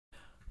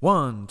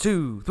1,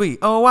 2, 3.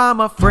 Oh, I'm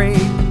afraid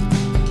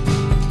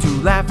to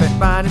laugh at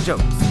Biden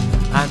jokes.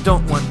 I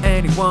don't want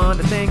anyone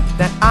to think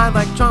that I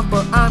like Trump,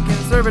 but I'm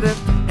conservative,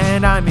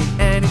 and I mean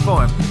any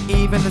form.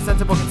 Even the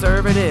sensible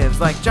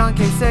conservatives like John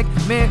Kasich,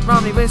 Mitt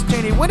Romney, Liz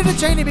Cheney. When did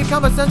Cheney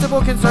become a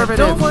sensible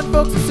conservative? I don't want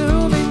folks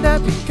assuming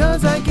that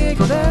because I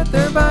giggled at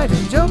their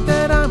Biden joke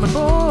that I'm on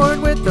board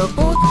with the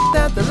bullshit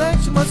that the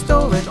election was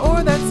stolen,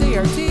 or that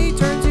CRT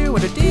turns you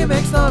into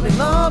DMX-loving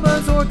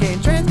llamas, or gay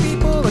and trans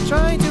people are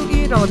trying to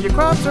eat all of your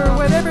crops, or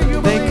whatever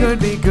you believe. They could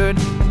be good,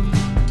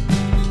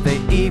 they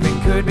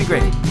even could be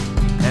great,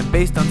 and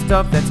based on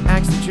stuff that's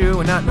actually true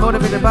and not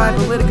motivated by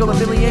political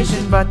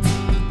affiliation. But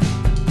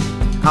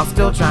I'll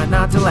still try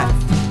not to laugh,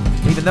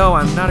 even though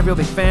I'm not a real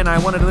big fan. I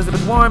wanted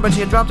Elizabeth Warren, but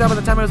she had dropped out by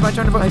the time it was my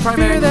turn to vote in the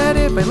primary. I fear that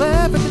if I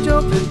laugh at the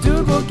joke, the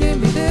dude will give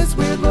me this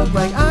weird look,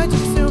 like I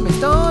just assumed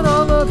based on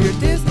all of your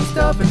Disney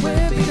stuff and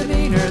wimpy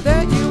demeanor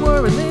that you were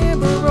a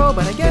liberal,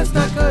 but I guess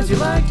not, cause you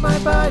like my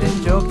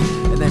Biden joke.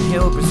 And then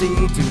he'll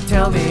proceed to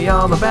tell me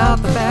all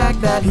about the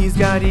fact that he's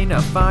got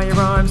enough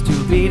firearms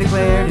to be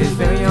declared his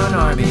very own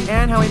army,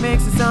 and how he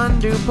makes his son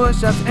do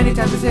push-ups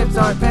anytime his hips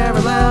aren't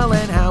parallel,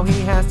 and how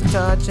he has to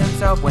touch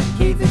himself when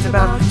he thinks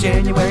about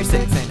January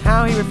 6th, and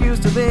how he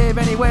refused to live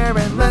anywhere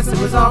unless it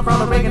was off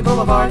Ronald Reagan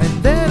Boulevard.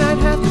 And then I'd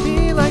have to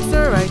be like,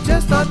 sir, I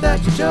just thought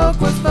that your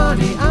joke was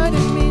funny. I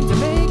didn't mean to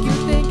make you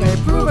think I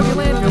approve of your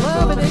land, your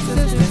love and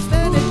existence.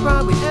 Then it'd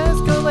probably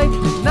escalate,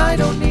 and I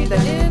don't need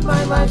that in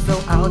my life,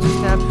 so I'll just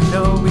have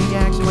no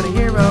reaction when I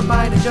hear a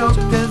Biden joke,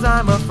 cause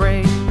I'm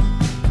afraid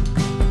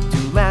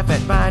to laugh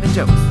at Biden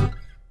jokes.